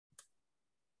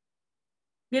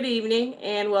Good evening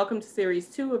and welcome to Series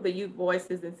 2 of the Youth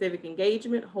Voices in Civic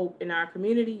Engagement, Hope in Our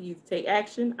Community, Youth Take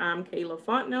Action. I'm Kayla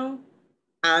Fontenot.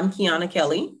 I'm Kiana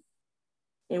Kelly.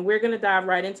 And we're going to dive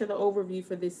right into the overview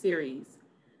for this series.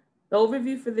 The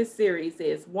overview for this series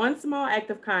is one small act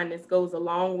of kindness goes a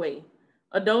long way.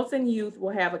 Adults and youth will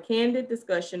have a candid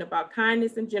discussion about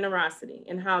kindness and generosity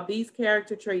and how these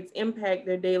character traits impact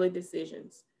their daily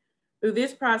decisions. Through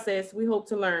this process, we hope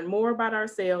to learn more about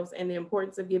ourselves and the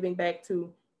importance of giving back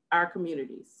to our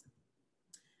communities.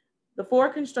 The four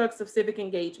constructs of civic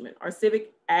engagement are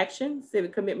civic action,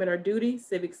 civic commitment or duty,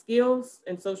 civic skills,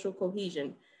 and social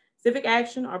cohesion. Civic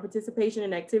action are participation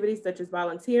in activities such as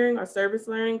volunteering or service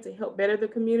learning to help better the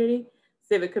community.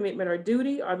 Civic commitment or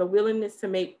duty are the willingness to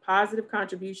make positive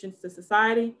contributions to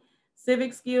society.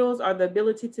 Civic skills are the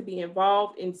ability to be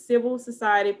involved in civil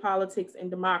society, politics,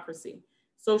 and democracy.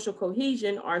 Social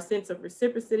cohesion are a sense of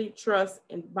reciprocity, trust,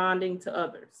 and bonding to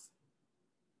others.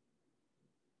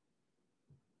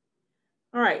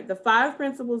 All right, the five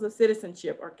principles of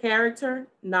citizenship are character,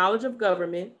 knowledge of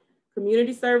government,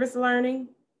 community service learning,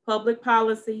 public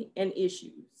policy, and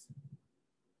issues.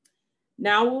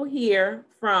 Now we'll hear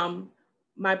from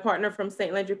my partner from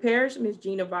St. Landry Parish, Ms.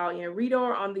 Gina Valiant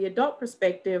Redor, on the adult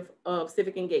perspective of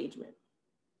civic engagement.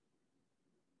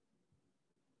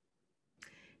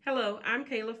 Hello, I'm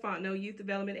Kayla Fontenot, Youth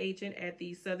Development Agent at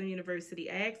the Southern University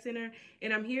Ag Center,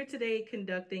 and I'm here today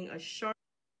conducting a short.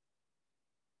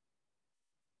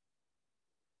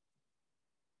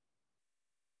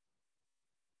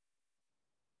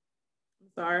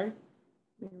 I'm sorry,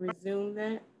 let me resume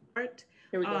that.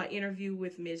 Here we go. Interview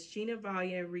with Ms. Gina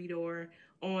Valia Redor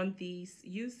on the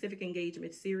Youth Civic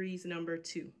Engagement Series number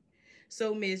 2.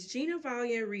 So Ms. Gina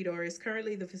Valia Redor is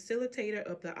currently the facilitator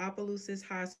of the Opelousas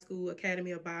High School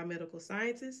Academy of Biomedical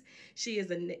Sciences. She is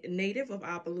a native of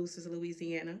Opelousas,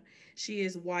 Louisiana. She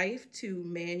is wife to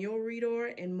Manuel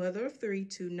Redor and mother of 3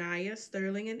 to Naya,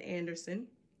 Sterling, and Anderson.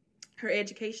 Her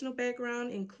educational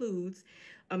background includes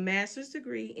a master's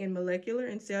degree in molecular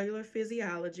and cellular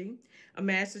physiology, a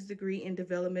master's degree in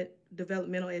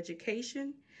developmental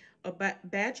education, a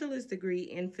bachelor's degree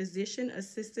in physician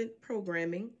assistant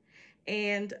programming,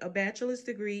 and a bachelor's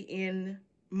degree in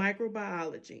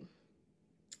microbiology.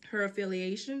 Her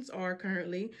affiliations are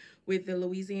currently with the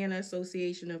Louisiana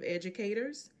Association of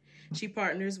Educators. She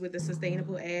partners with the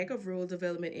Sustainable Ag of Rural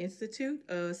Development Institute,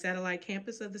 a satellite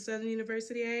campus of the Southern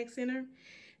University Ag Center.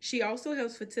 She also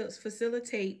helps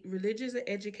facilitate religious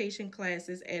education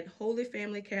classes at Holy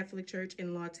Family Catholic Church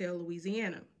in Lawtell,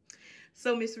 Louisiana.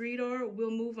 So, Ms. Redor,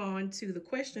 we'll move on to the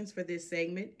questions for this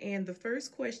segment. And the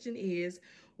first question is,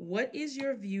 what is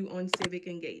your view on civic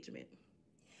engagement?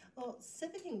 Well,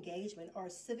 civic engagement or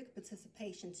civic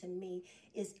participation to me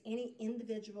is any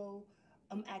individual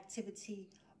activity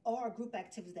or group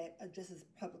activity that addresses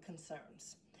public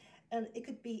concerns. And it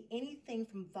could be anything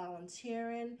from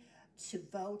volunteering to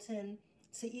voting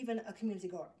to even a community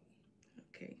garden.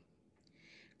 Okay.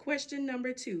 Question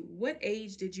number 2. What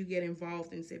age did you get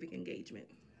involved in civic engagement?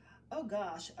 Oh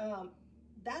gosh,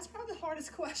 that's probably the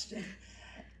hardest question.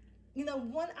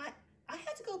 One I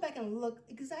had to go back and look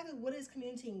exactly what is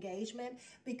community engagement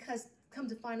because come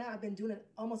to find out I've been doing it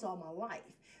almost all my life,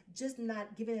 just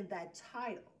not giving it that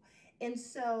title. And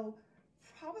so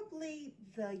probably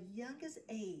the youngest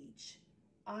age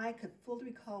I could fully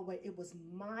recall where it was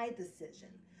my decision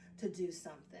to do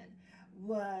something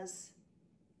was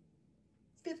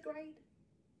fifth grade,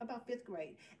 about fifth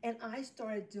grade. And I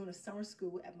started doing a summer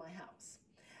school at my house.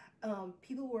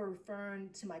 People were referring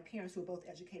to my parents, who were both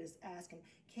educators, asking,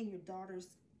 "Can your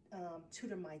daughters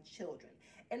tutor my children?"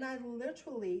 And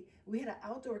we had an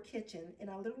outdoor kitchen,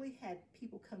 and I literally had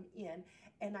people come in,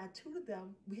 and I tutored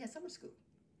them. We had summer school,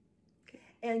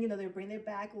 and they would bring their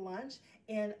bag lunch,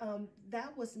 and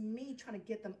that was me trying to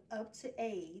get them up to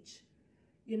age,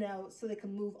 so they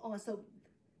can move on. So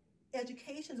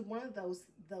education is one of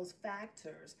those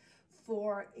factors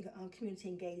for community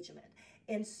engagement.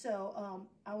 And so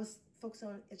I was focused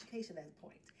on education at that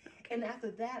point. And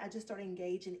after that, I just started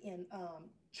engaging in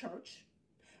church,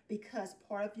 because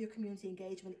part of your community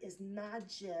engagement is not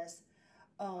just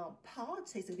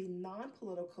politics. It could be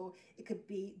non-political. It could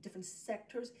be different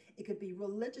sectors. It could be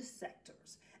religious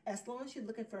sectors. As long as you're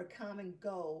looking for a common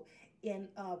goal in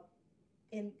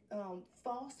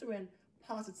fostering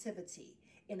positivity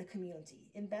in a community,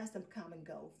 and that's the common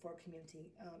goal for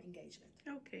community engagement.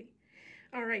 Okay.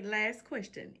 All right, last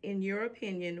question. In your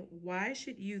opinion, why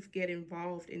should youth get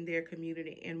involved in their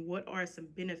community and what are some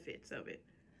benefits of it?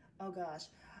 Oh gosh,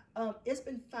 it's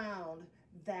been found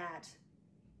that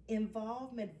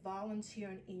involvement,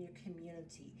 volunteering in your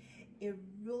community, it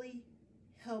really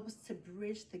helps to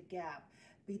bridge the gap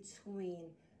between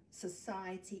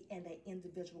society and their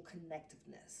individual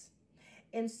connectiveness.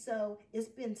 And so it's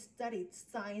been studied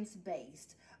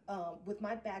science-based. With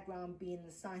my background being in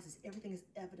the sciences, everything is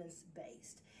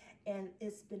evidence-based. And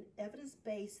it's been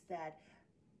evidence-based that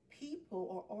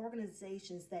people or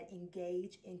organizations that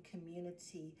engage in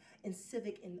community, in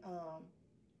civic and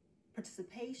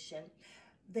participation,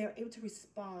 they're able to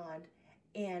respond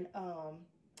and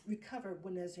recover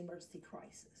when there's an emergency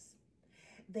crisis.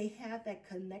 They have that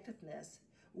connectiveness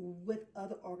with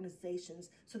other organizations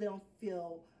so they don't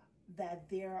feel that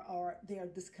they're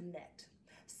disconnect.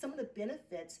 Some of the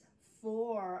benefits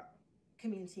for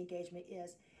community engagement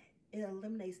is it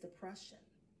eliminates depression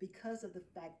because of the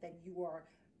fact that you are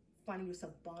finding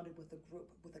yourself bonded with a group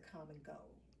with a common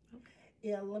goal. Okay.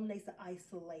 It eliminates the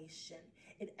isolation.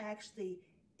 It actually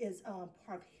is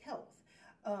part of health.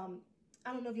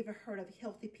 I don't know if you've ever heard of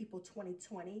Healthy People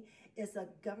 2020. It's a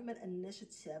government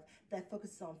initiative that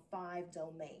focuses on 5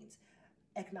 domains: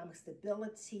 economic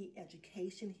stability,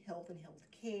 education, health and health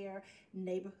care,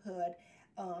 neighborhood,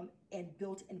 and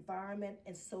built environment,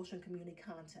 and social and community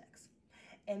context.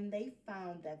 And they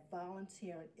found that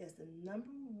volunteering is the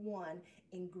 #1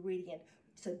 ingredient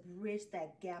to bridge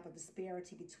that gap of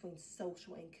disparity between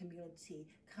social and community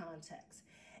context.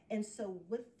 And so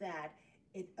with that,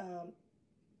 it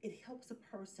helps a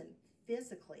person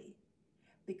physically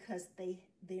because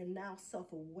they're now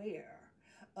self-aware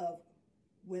of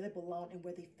where they belong and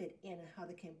where they fit in and how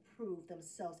they can improve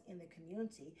themselves in the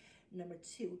community.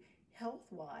 #2,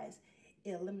 health-wise,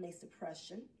 it eliminates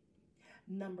depression.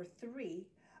 #3,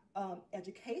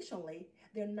 educationally,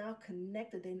 they're now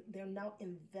connected, they're now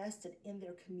invested in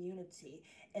their community,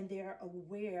 and they're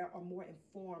aware or more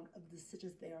informed of the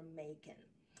decisions they are making.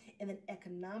 And then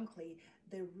economically,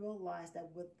 they realize that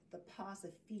with the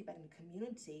positive feedback in the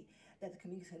community, that the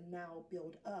community can now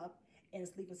build up and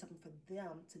it's leaving something for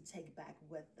them to take back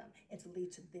with them and to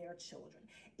lead to their children.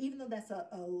 Even though that's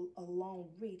a long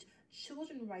reach,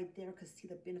 children right there could see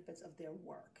the benefits of their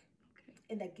work. Okay.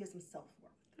 And that gives them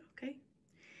self-worth. Okay.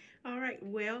 All right.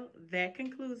 Well, that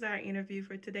concludes our interview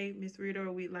for today. Ms.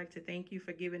 Ridor, we'd like to thank you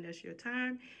for giving us your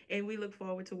time, and we look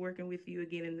forward to working with you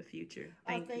again in the future.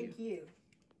 Thank you. Thank you.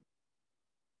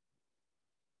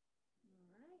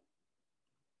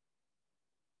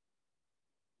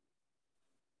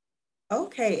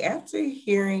 Okay, after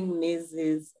hearing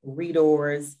Mrs.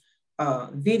 Ridor's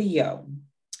video,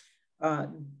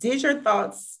 did your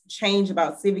thoughts change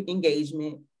about civic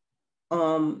engagement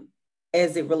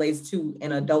as it relates to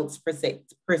an adult's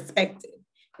perspective?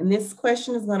 And this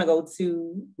question is going to go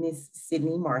to Ms.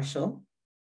 Sydney Marshall.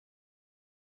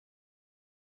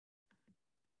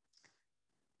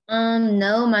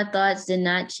 No, my thoughts did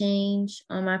not change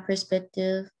on my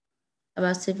perspective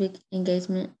about civic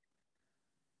engagement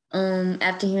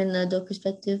after hearing the adult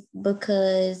perspective,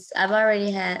 because I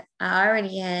already had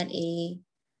a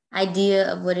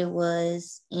idea of what it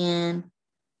was, and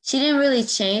she didn't really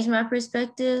change my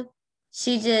perspective.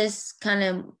 She just kind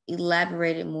of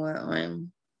elaborated more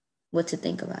on what to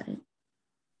think about it.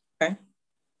 Okay,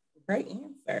 great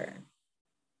answer.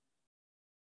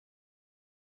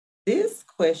 This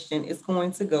question is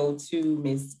going to go to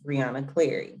Ms. Brianna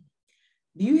Clary.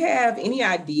 Do you have any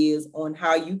ideas on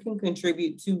how you can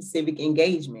contribute to civic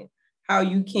engagement? How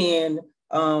you can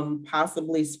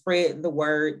possibly spread the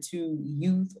word to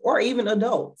youth or even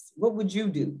adults? What would you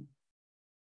do?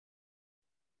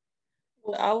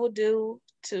 What I would do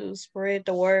to spread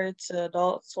the word to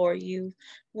adults or youth,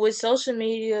 with social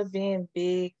media being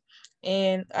big,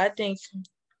 and I think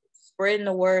spreading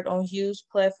the word on huge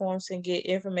platforms can get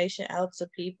information out to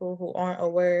people who aren't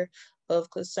aware of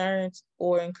concerns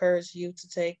or encourage youth to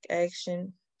take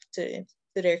action to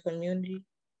their community.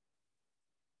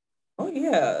 Oh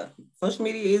yeah, social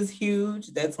media is huge.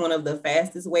 That's one of the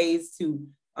fastest ways to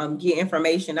get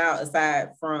information out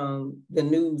aside from the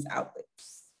news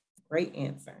outlets. Great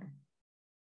answer.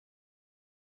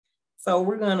 So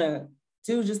we're gonna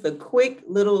do just a quick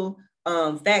little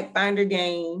fact finder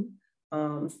game.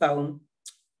 So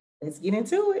let's get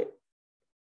into it.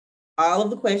 All of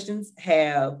the questions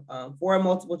have 4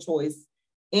 multiple choice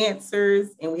answers,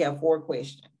 and we have 4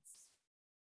 questions.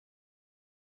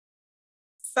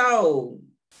 So,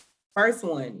 first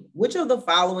one, which of the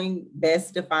following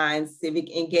best defines civic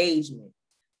engagement?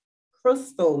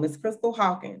 Miss Crystal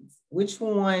Hawkins, which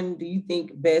one do you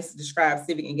think best describes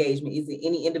civic engagement? Is it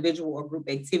any individual or group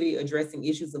activity addressing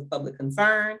issues of public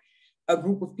concern, a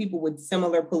group of people with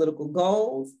similar political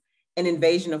goals, an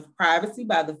invasion of privacy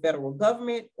by the federal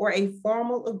government, or a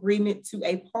formal agreement to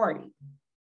a party?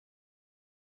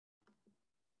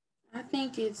 I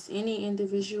think it's any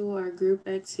individual or group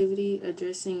activity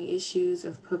addressing issues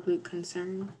of public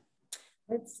concern.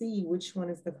 Let's see which one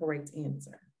is the correct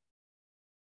answer.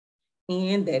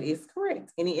 And that is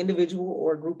correct. Any individual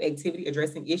or group activity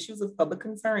addressing issues of public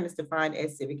concern is defined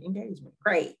as civic engagement.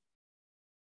 Great.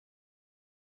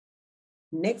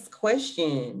 Next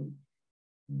question.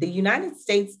 The United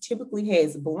States typically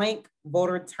has blank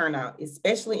voter turnout,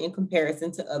 especially in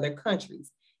comparison to other countries.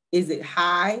 Is it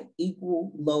high,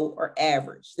 equal, low, or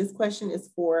average? This question is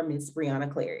for Ms. Brianna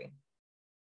Clary.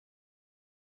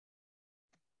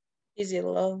 Is it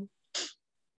low?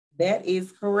 That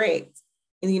is correct.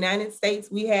 In the United States,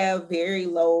 we have very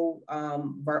low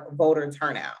voter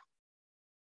turnout.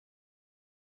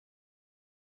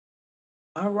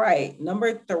 All right,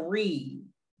 number 3.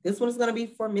 This one is going to be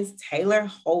for Ms. Taylor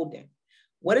Holden.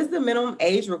 What is the minimum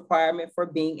age requirement for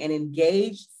being an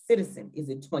engaged citizen? Is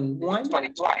it 21,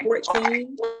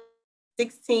 14,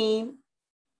 16,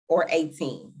 or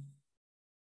 18?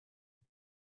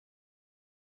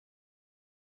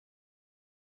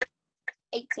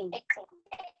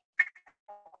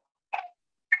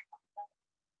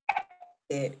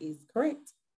 That is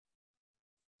correct.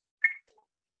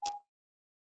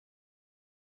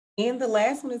 And the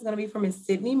last one is going to be from Ms.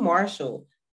 Sydney Marshall.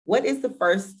 What is the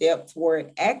first step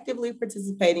toward actively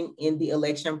participating in the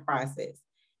election process?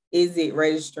 Is it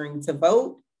registering to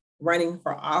vote, running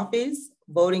for office,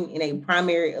 voting in a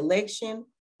primary election,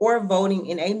 or voting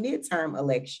in a midterm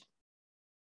election?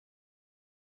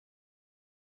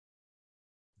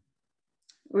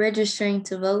 Registering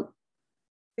to vote.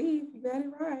 See, you got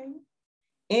it right.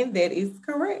 And that is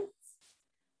correct.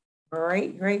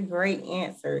 Great, great, great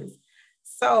answers.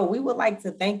 So we would like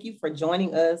to thank you for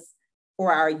joining us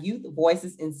for our Youth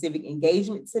Voices in Civic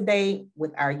Engagement today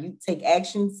with our Youth Take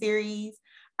Action series.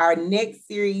 Our next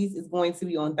series is going to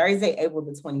be on Thursday, April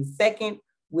the 22nd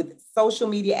with Social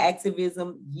Media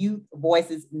Activism, Youth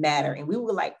Voices Matter. And we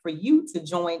would like for you to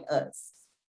join us.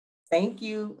 Thank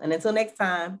you. And until next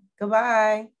time,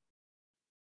 goodbye.